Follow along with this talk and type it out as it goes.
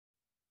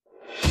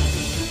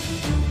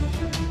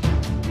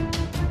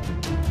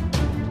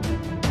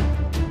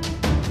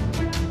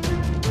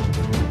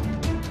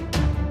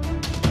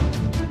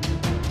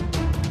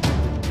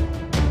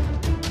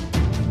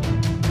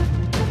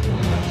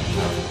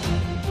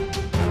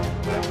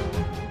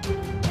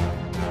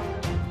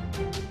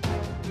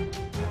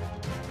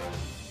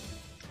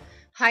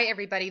Hi,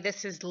 everybody.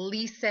 This is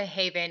Lisa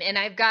Haven, and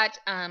I've got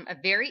a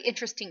very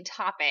interesting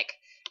topic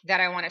that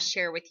I want to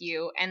share with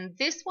you. And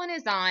this one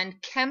is on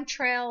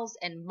chemtrails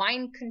and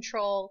mind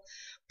control,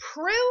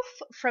 proof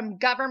from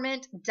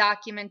government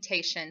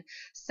documentation.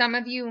 Some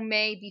of you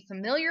may be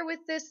familiar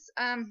with this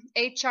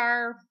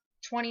HR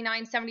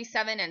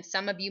 2977, and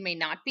some of you may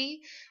not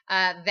be.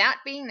 That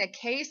being the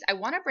case, I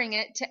want to bring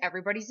it to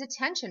everybody's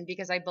attention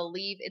because I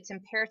believe it's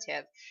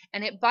imperative.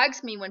 And it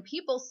bugs me when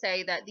people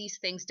say that these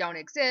things don't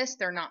exist,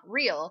 they're not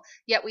real,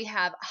 yet we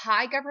have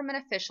high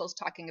government officials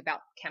talking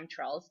about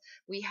chemtrails.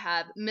 We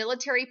have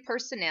military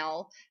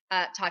personnel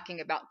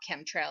talking about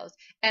chemtrails.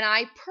 And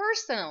I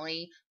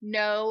personally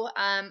know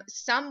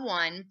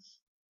someone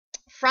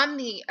from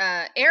the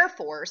Air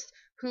Force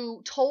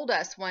who told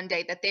us one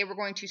day that they were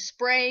going to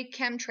spray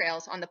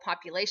chemtrails on the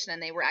population,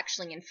 and they were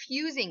actually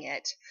infusing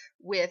it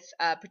with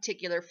a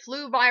particular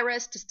flu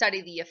virus to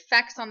study the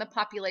effects on the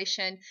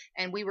population,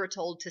 and we were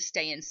told to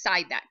stay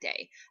inside that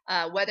day.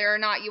 Whether or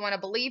not you want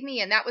to believe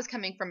me, and that was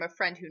coming from a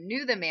friend who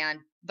knew the man,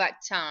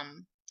 but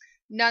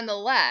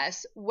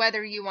nonetheless,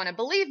 whether you want to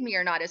believe me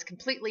or not is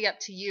completely up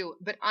to you,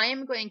 but I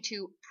am going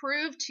to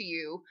prove to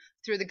you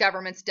through the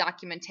government's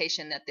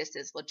documentation that this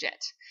is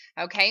legit.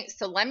 Okay,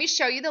 so let me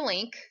show you the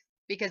link,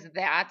 because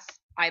that's,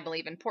 I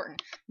believe,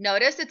 important.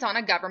 Notice it's on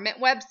a government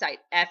website,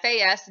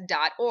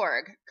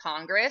 fas.org,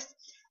 Congress,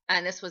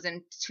 and this was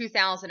in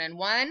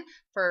 2001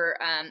 for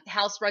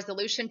House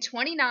Resolution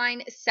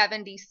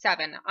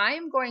 2977. I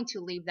am going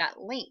to leave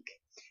that link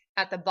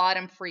at the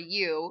bottom for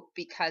you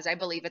because I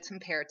believe it's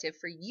imperative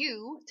for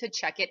you to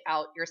check it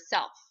out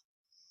yourself.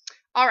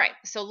 All right,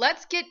 so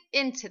let's get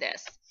into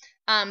this.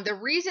 The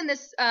reason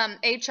this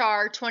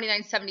HR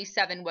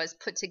 2977 was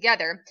put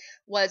together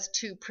was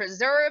to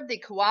preserve the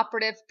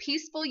cooperative,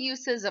 peaceful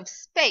uses of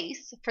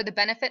space for the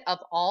benefit of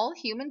all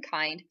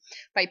humankind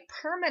by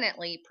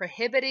permanently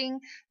prohibiting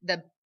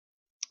the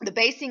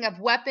basing of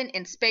weapon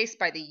in space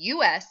by the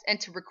U.S. and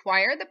to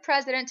require the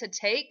president to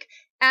take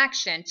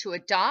action to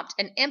adopt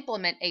and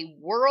implement a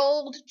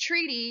world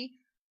treaty,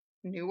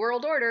 New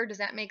World Order, does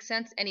that make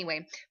sense?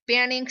 Anyway,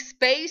 banning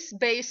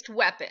space-based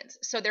weapons.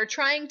 So they're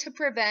trying to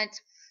prevent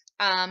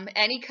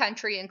any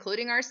country,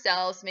 including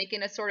ourselves,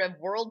 making a sort of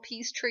world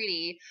peace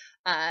treaty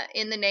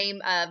in the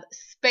name of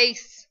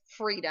space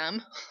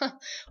freedom,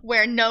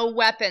 where no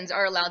weapons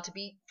are allowed to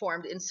be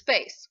formed in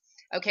space.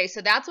 Okay,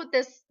 so that's what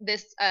this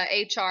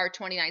HR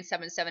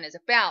 2977 is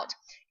about.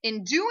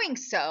 In doing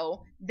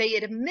so, they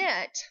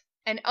admit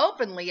and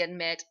openly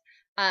admit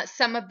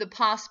some of the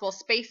possible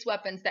space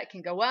weapons that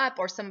can go up,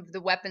 or some of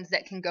the weapons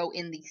that can go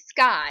in the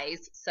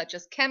skies, such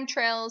as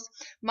chemtrails,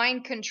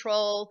 mind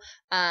control,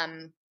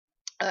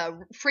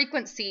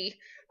 frequency,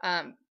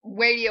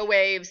 radio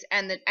waves,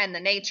 and the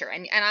nature.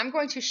 And I'm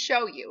going to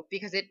show you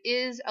because it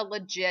is a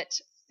legit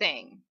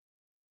thing.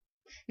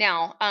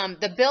 Now,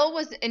 the bill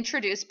was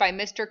introduced by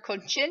Mr.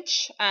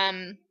 Kucinich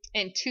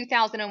in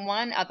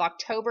 2001 of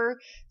October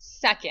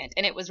 2nd,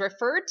 and it was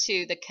referred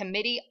to the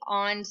Committee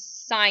on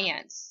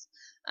Science.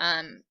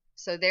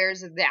 So there's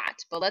that.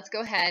 But let's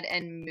go ahead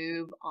and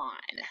move on.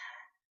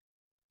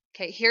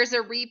 Okay, here's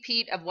a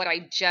repeat of what I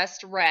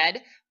just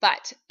read,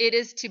 but it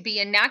is to be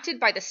enacted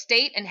by the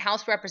state and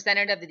House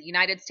Representative of the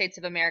United States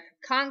of America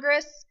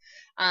Congress.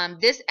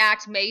 This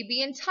act may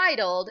be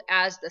entitled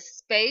as the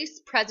Space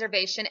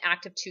Preservation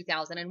Act of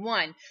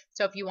 2001.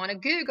 So if you want to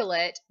Google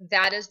it,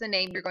 that is the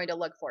name you're going to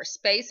look for,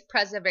 Space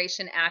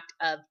Preservation Act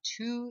of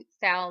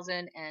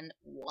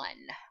 2001.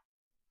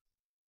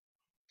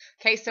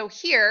 Okay, so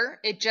here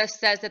it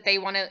just says that they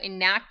want to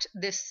enact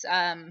this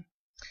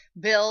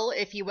bill,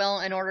 if you will,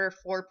 in order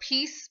for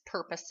peace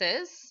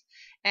purposes,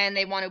 and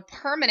they want to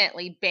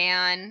permanently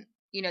ban,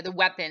 the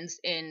weapons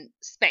in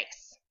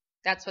space.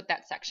 That's what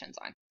that section's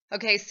on.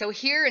 Okay, so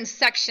here in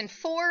Section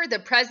 4, the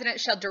President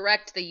shall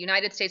direct the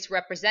United States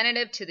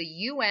representative to the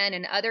UN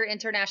and other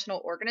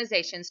international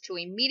organizations to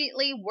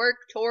immediately work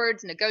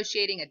towards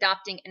negotiating,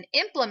 adopting, and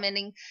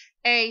implementing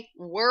a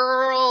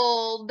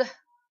world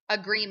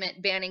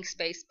agreement banning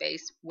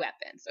space-based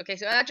weapons. Okay,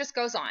 so that just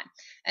goes on,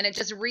 and it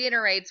just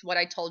reiterates what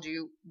I told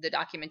you the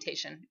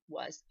documentation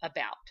was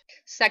about.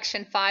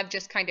 Section 5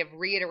 just kind of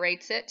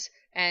reiterates it,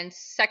 and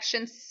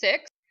Section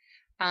 6,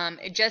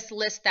 it just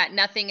lists that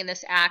nothing in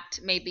this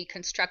act may be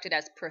constructed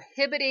as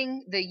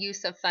prohibiting the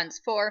use of funds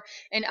for.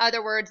 In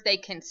other words, they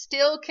can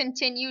still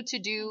continue to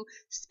do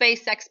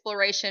space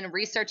exploration,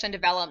 research and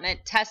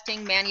development,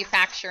 testing,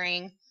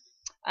 manufacturing,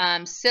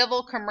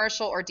 civil,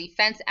 commercial, or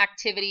defense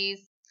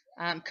activities,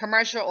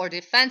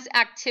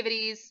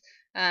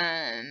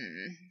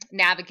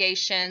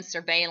 navigation,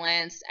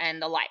 surveillance,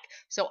 and the like.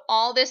 So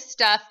all this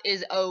stuff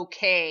is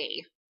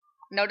okay.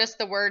 Notice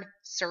the word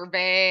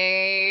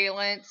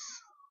surveillance.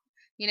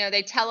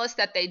 They tell us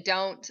that they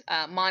don't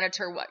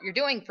monitor what you're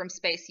doing from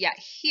space, yet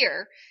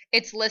here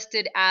it's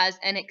listed as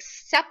an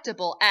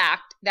acceptable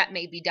act that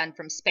may be done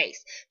from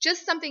space.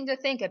 Just something to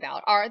think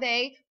about. Are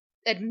they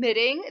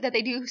admitting that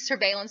they do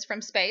surveillance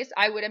from space?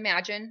 I would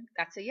imagine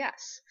that's a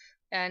yes.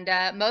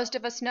 And most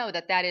of us know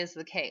that that is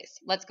the case.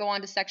 Let's go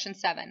on to section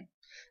 7.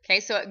 Okay,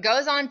 so it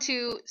goes on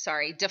to,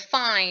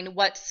 define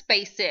what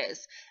space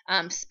is.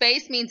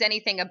 Space means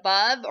anything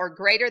above or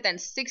greater than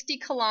 60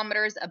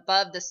 kilometers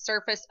above the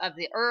surface of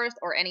the Earth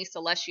or any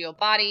celestial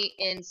body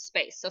in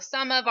space. So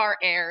some of our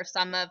air,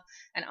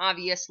 and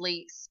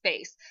obviously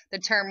space. The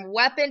term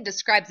weapon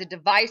describes a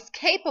device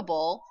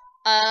capable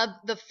of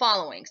the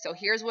following. So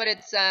here's what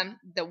it's,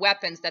 the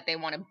weapons that they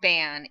want to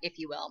ban, if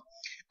you will.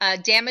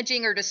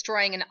 Damaging or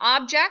destroying an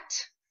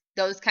object,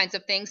 those kinds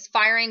of things,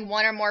 firing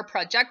one or more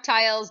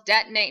projectiles,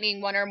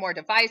 detonating one or more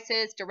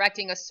devices,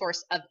 directing a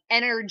source of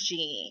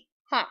energy.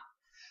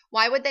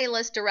 Why would they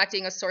list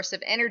directing a source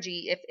of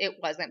energy if it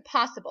wasn't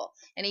possible?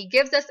 And he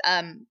gives us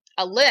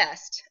a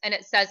list, and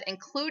it says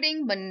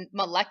including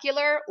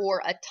molecular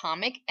or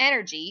atomic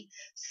energy,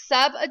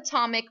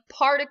 subatomic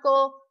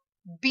particle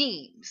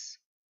beams,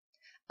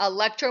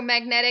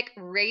 electromagnetic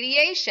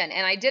radiation.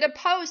 And I did a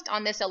post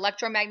on this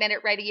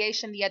electromagnetic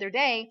radiation the other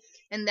day,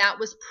 and that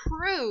was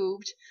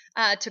proved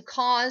to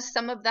cause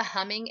some of the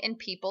humming in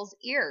people's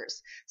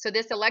ears. So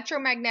this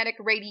electromagnetic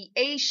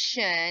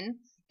radiation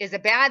is a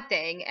bad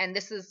thing, and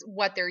this is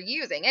what they're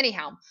using.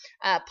 Anyhow,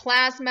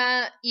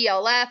 plasma,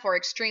 ELF, or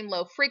extreme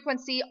low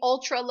frequency,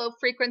 ultra low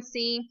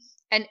frequency,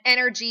 and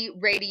energy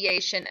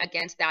radiation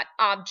against that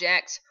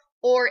object,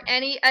 or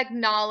any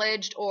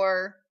acknowledged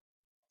or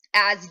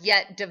as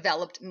yet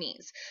developed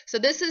means. So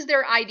this is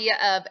their idea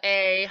of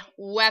a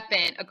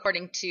weapon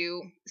according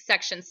to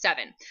section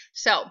 7.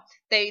 So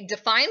they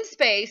define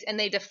space and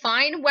they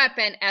define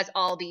weapon as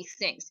all these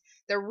things.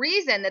 The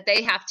reason that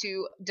they have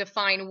to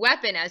define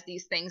weapon as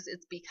these things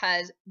is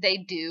because they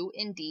do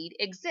indeed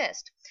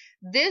exist.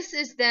 This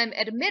is them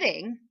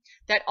admitting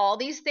that all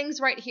these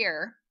things right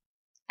here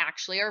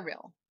actually are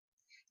real.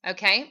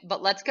 Okay,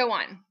 but let's go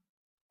on.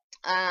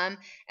 And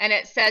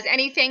it says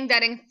anything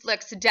that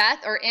inflicts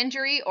death or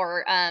injury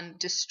or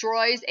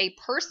destroys a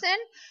person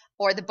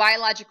or the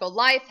biological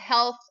life,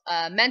 health,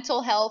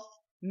 mental health,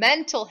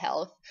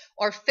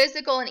 or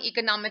physical and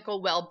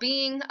economical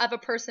well-being of a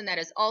person, that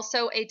is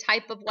also a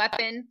type of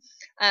weapon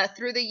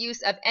through the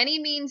use of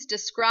any means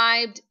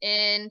described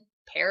in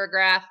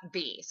paragraph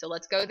B. So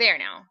let's go there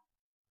now.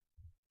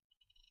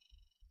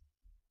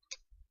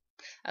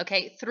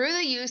 Okay, through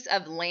the use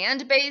of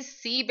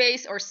land-based,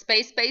 sea-based, or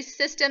space-based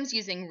systems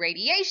using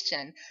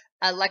radiation,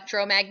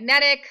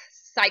 electromagnetic,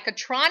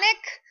 psychotronic,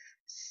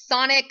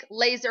 sonic,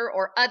 laser,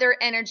 or other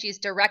energies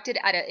directed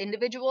at an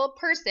individual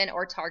person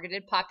or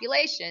targeted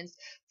populations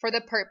for the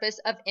purpose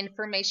of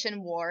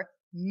information war,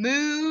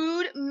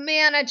 mood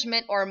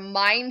management, or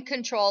mind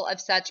control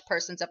of such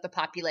persons of the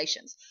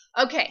populations.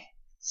 Okay,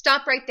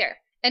 stop right there.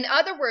 In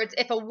other words,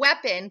 if a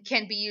weapon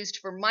can be used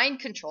for mind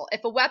control,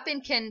 if a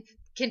weapon can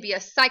be a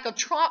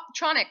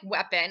psychotronic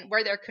weapon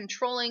where they're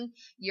controlling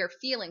your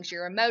feelings,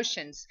 your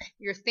emotions,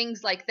 your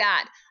things like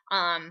that,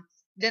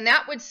 then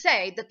that would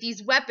say that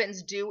these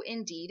weapons do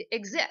indeed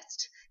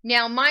exist.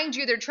 Now, mind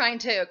you, they're trying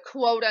to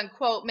quote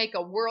unquote make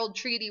a world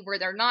treaty where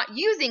they're not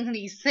using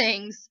these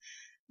things,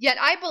 yet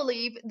I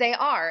believe they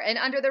are, and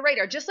under the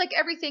radar, just like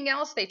everything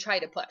else they try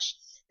to push.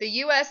 The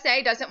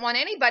USA doesn't want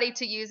anybody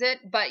to use it,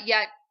 but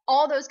yet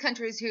all those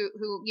countries who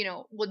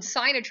would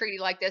sign a treaty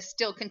like this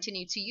still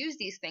continue to use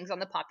these things on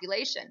the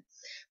population.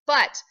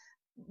 But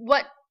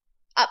what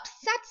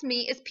upsets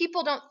me is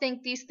people don't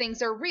think these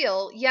things are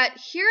real, yet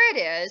here it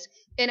is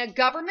in a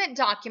government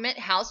document,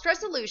 House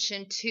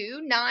Resolution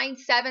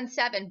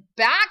 2977,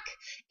 back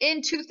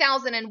in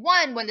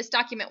 2001 when this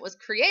document was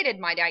created,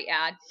 might I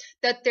add,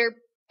 that they're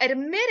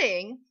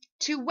admitting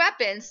to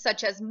weapons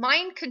such as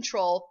mind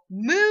control,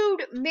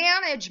 mood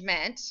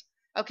management.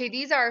 Okay,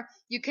 these are,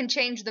 you can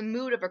change the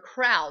mood of a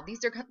crowd.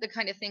 These are the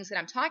kind of things that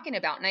I'm talking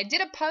about. And I did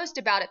a post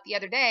about it the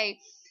other day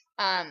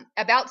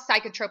about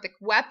psychotropic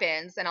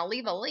weapons, and I'll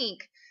leave a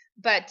link.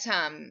 But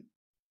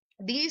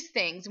these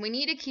things we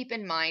need to keep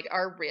in mind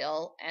are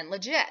real and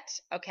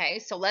legit. Okay,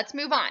 so let's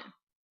move on.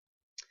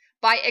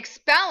 By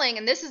expelling,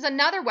 and this is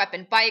another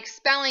weapon, by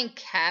expelling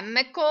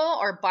chemical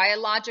or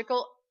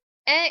biological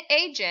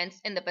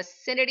agents in the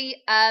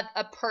vicinity of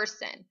a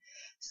person.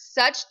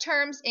 Such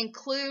terms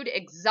include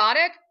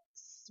exotic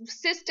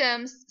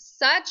systems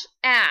such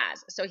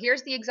as, so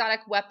here's the exotic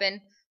weapon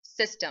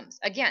systems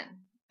again,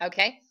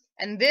 okay?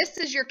 And this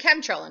is your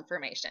chemtrail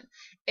information.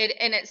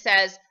 And it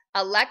says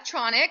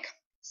electronic,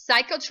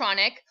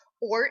 psychotronic,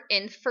 or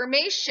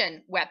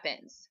information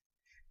weapons.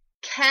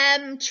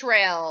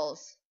 Chemtrails.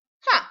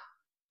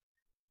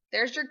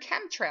 There's your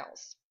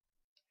chemtrails.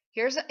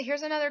 Here's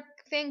another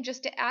thing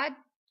just to add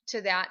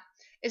to that,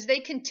 is they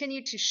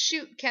continue to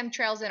shoot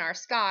chemtrails in our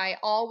sky,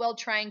 all while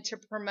trying to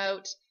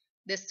promote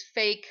this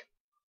fake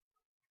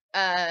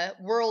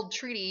world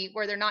treaty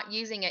where they're not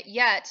using it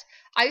yet.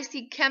 I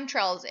see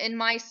chemtrails in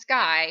my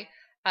sky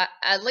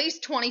at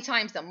least 20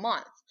 times a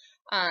month.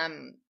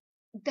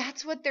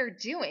 That's what they're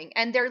doing.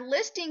 And they're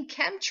listing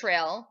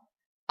chemtrail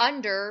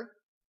under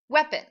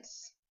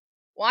weapons.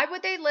 Why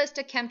would they list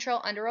a chemtrail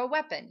under a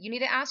weapon? You need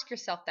to ask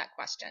yourself that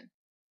question.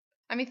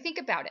 I mean, think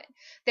about it.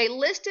 They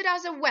list it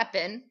as a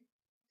weapon,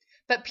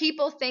 but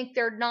people think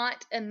they're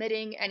not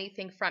emitting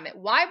anything from it.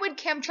 Why would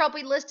chemtrail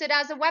be listed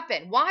as a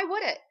weapon? Why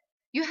would it?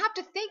 You have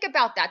to think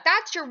about that.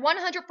 That's your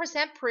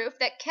 100% proof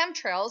that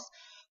chemtrails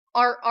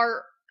are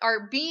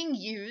being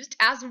used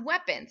as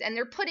weapons, and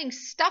they're putting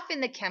stuff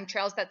in the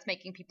chemtrails that's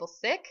making people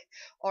sick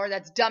or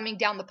that's dumbing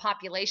down the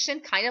population,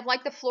 kind of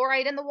like the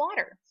fluoride in the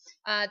water.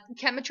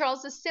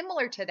 Chemtrails is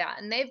similar to that,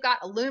 and they've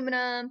got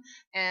aluminum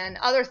and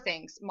other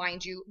things,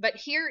 mind you, but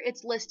here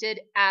it's listed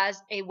as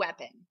a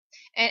weapon.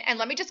 And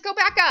let me just go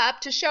back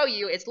up to show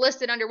you it's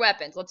listed under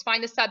weapons. Let's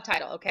find the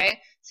subtitle, okay?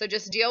 So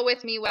just deal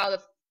with me while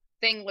the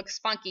thing looks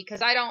funky,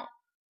 because I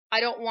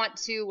don't want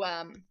to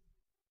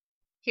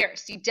here,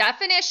 see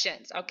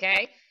definitions,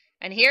 okay?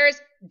 And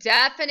here's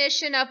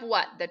definition of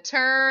what? The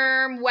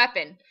term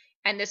weapon.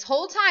 And this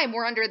whole time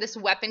we're under this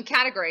weapon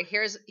category.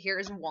 Here's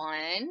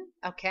one,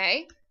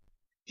 okay?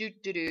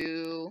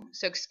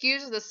 So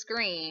excuse the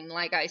screen,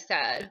 like I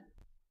said.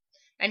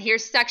 And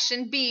here's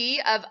section B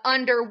of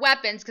under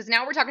weapons, because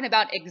now we're talking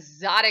about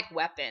exotic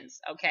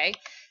weapons, okay?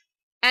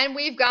 And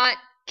we've got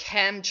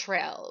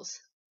chemtrails.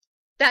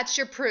 That's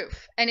your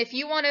proof. And if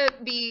you want to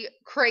be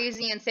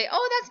crazy and say,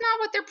 oh, that's not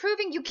what they're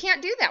proving, you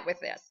can't do that with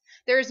this.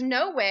 There's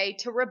no way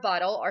to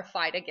rebuttal or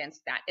fight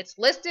against that. It's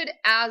listed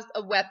as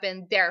a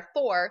weapon,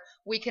 therefore,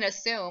 we can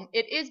assume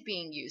it is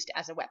being used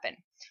as a weapon.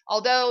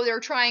 Although they're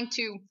trying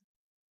to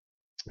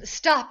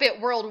stop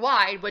it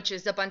worldwide, which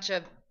is a bunch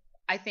of,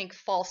 I think,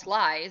 false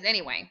lies.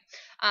 Anyway,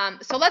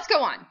 so let's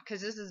go on,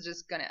 because this is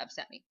just going to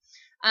upset me.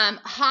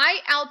 High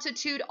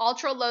altitude,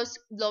 ultra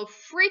low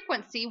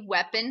frequency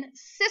weapon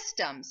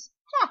systems.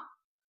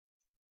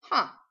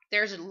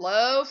 There's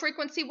low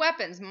frequency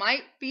weapons.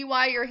 Might be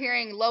why you're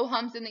hearing low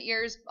hums in the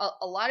ears.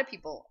 A lot of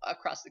people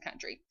across the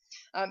country.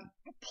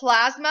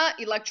 Plasma,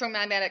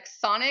 electromagnetic,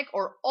 sonic,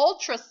 or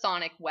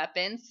ultrasonic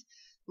weapons.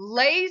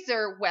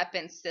 Laser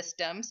weapon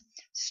systems.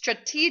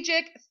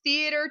 Strategic,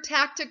 theater,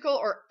 tactical,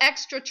 or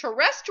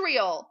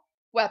extraterrestrial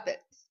weapons.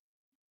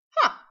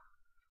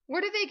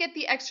 Where do they get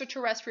the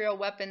extraterrestrial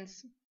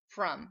weapons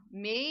from?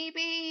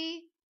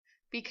 Maybe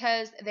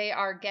because they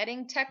are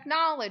getting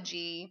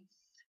technology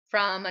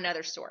from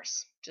another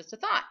source. Just a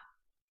thought.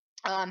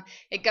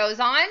 It goes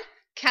on.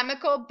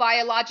 Chemical,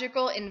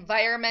 biological,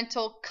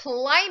 environmental,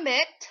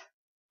 climate,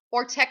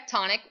 or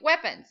tectonic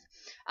weapons.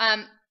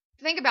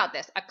 Think about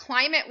this. A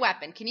climate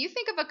weapon. Can you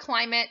think of a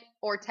climate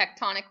or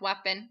tectonic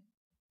weapon?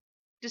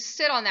 Just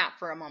sit on that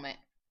for a moment.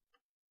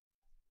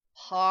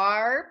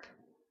 HAARP.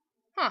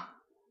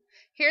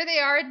 Here they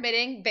are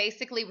admitting,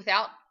 basically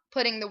without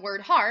putting the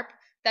word HAARP,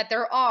 that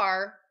there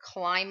are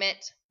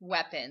climate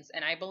weapons.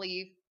 And I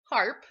believe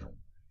HAARP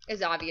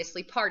is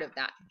obviously part of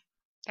that.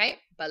 Okay,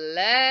 but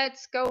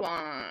let's go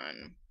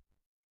on.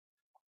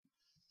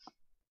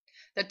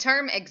 The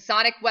term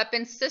exotic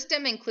weapons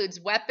system includes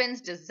weapons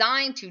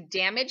designed to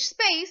damage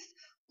space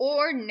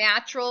or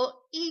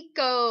natural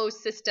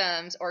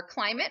ecosystems or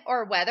climate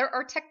or weather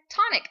or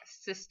tectonic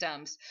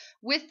systems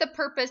with the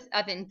purpose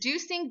of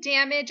inducing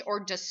damage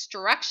or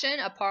destruction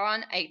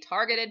upon a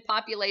targeted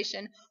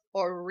population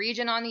or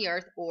region on the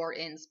earth or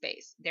in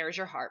space. There's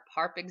your HAARP.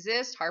 HAARP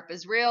exists. HAARP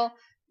is real.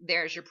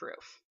 There's your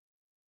proof.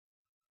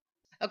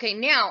 Okay,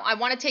 now I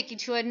want to take you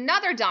to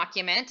another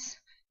document,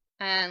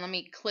 and let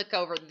me click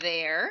over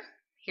there.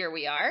 Here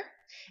we are.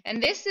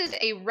 And this is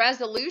a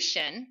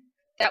resolution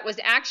that was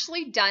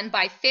actually done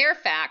by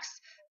Fairfax,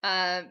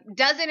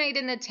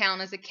 designating the town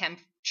as a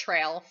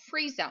chemtrail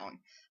free zone.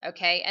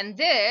 Okay, and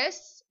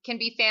this can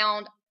be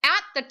found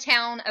at the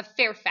town of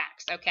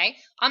Fairfax. Okay,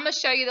 I'm going to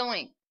show you the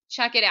link.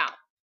 Check it out.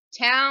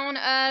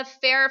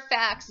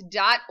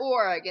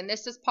 townoffairfax.org, and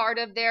this is part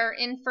of their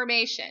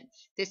information.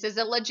 This is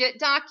a legit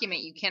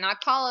document. You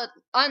cannot call it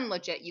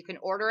unlegit. You can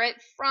order it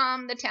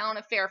from the town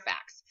of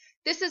Fairfax.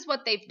 This is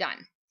what they've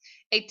done.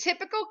 A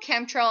typical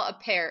chemtrail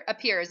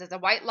appears as a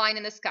white line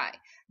in the sky.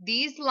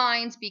 These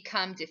lines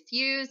become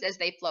diffused as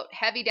they float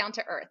heavy down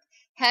to earth.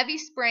 Heavy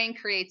spraying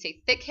creates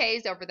a thick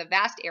haze over the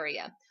vast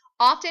area.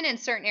 Often in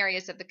certain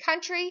areas of the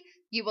country,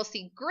 you will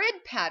see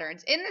grid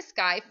patterns in the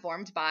sky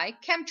formed by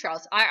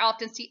chemtrails. I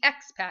often see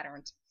X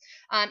patterns.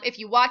 If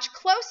you watch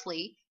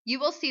closely, you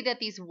will see that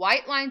these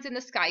white lines in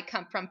the sky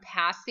come from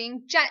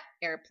passing jet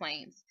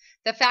airplanes.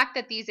 The fact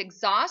that these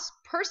exhausts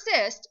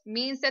persist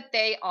means that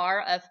they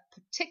are of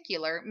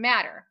particular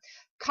matter.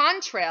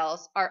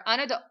 Contrails are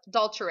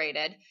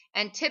unadulterated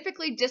and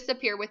typically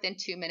disappear within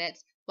 2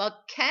 minutes, while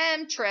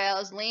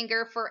chemtrails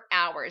linger for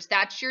hours.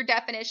 That's your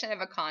definition of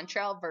a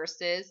contrail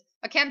versus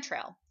a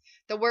chemtrail.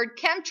 The word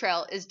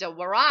chemtrail is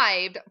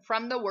derived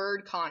from the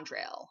word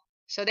contrail.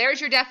 So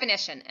there's your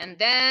definition. And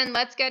then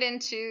let's get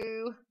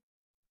into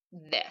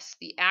this,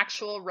 the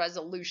actual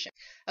resolution.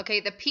 Okay,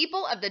 the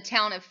people of the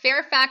town of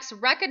Fairfax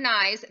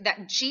recognize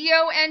that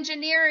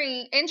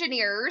geoengineering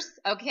engineers,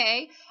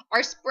 okay,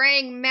 are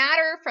spraying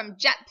matter from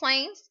jet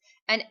planes,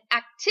 an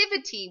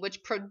activity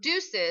which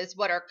produces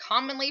what are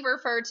commonly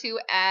referred to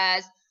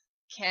as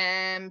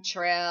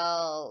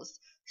chemtrails.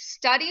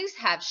 Studies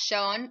have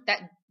shown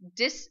that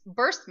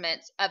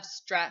disbursements of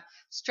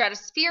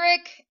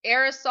stratospheric,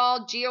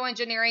 aerosol,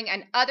 geoengineering,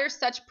 and other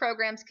such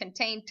programs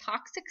contain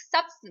toxic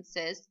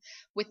substances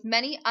with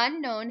many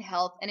unknown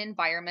health and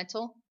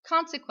environmental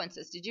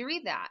consequences. Did you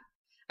read that?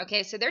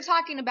 Okay, so they're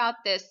talking about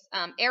this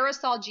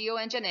aerosol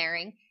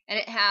geoengineering, and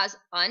it has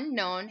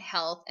unknown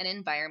health and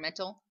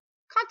environmental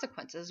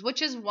consequences,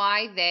 which is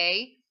why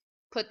they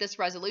put this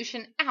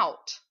resolution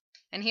out.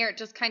 And here it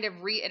just kind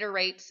of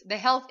reiterates the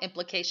health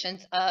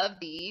implications of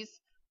these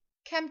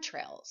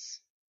chemtrails.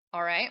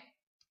 All right.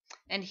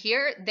 And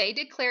here they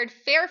declared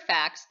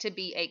Fairfax to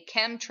be a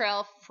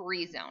chemtrail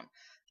free zone.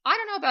 I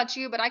don't know about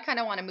you, but I kind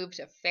of want to move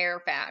to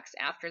Fairfax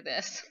after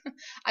this.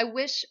 I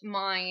wish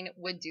mine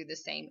would do the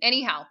same.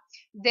 Anyhow,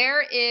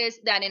 there is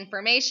that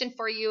information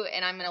for you,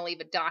 and I'm going to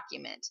leave a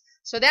document.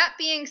 So that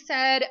being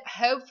said,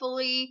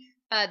 hopefully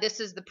this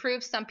is the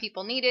proof some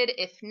people needed.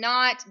 If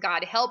not,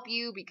 God help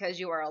you, because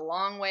you are a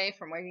long way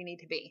from where you need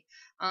to be.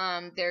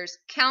 There's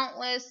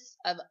countless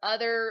of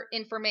other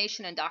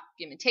information and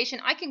documentation.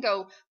 I can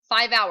go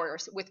 5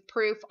 hours with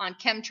proof on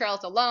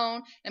chemtrails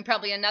alone, and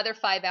probably another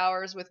 5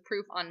 hours with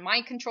proof on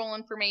mind control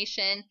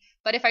information.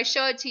 But if I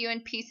show it to you in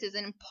pieces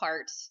and in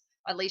parts,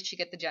 at least you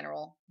get the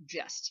general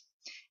gist.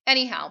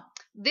 Anyhow,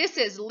 this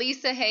is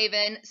Lisa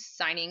Haven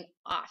signing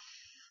off.